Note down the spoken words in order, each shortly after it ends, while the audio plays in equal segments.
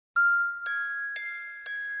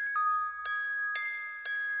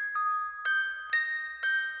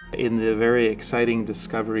In the very exciting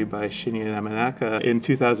discovery by Shinya Yamanaka in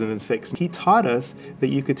 2006, he taught us that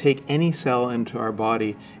you could take any cell into our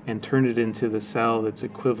body and turn it into the cell that's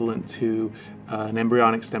equivalent to an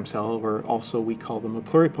embryonic stem cell, or also we call them a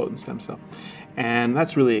pluripotent stem cell. And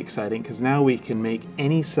that's really exciting because now we can make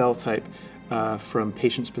any cell type from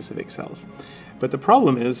patient-specific cells. But the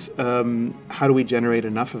problem is, how do we generate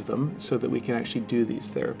enough of them so that we can actually do these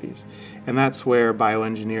therapies? And that's where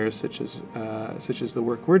bioengineers, such as the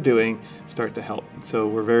work we're doing, start to help. So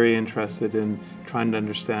we're very interested in trying to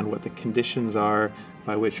understand what the conditions are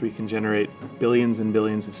by which we can generate billions and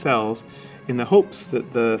billions of cells in the hopes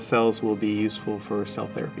that the cells will be useful for cell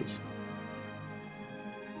therapies.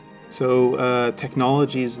 So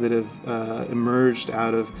technologies that have emerged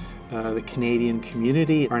out of the Canadian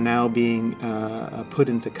community are now being put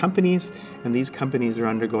into companies, and these companies are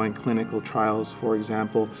undergoing clinical trials, for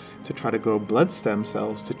example, to try to grow blood stem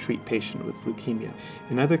cells to treat patients with leukemia.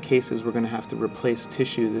 In other cases, we're going to have to replace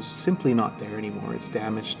tissue that's simply not there anymore. It's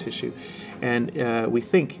damaged tissue. And we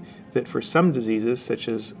think that for some diseases, such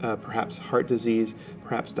as perhaps heart disease,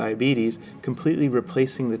 perhaps diabetes, completely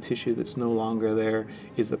replacing the tissue that's no longer there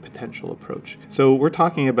is a potential approach. So we're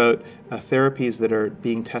talking about therapies that are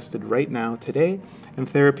being tested right now, today,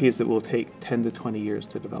 and therapies that will take 10 to 20 years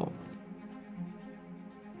to develop.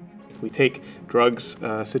 We take drugs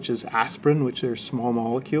such as aspirin, which are small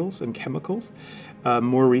molecules and chemicals.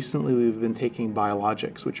 More recently, we've been taking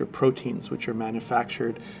biologics, which are proteins, which are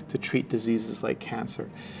manufactured to treat diseases like cancer.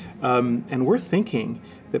 And we're thinking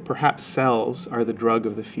that perhaps cells are the drug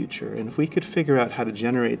of the future. And if we could figure out how to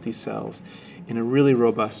generate these cells in a really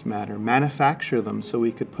robust manner, manufacture them so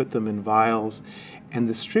we could put them in vials and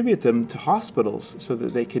distribute them to hospitals so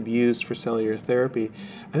that they could be used for cellular therapy,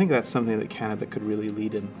 I think that's something that Canada could really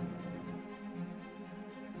lead in.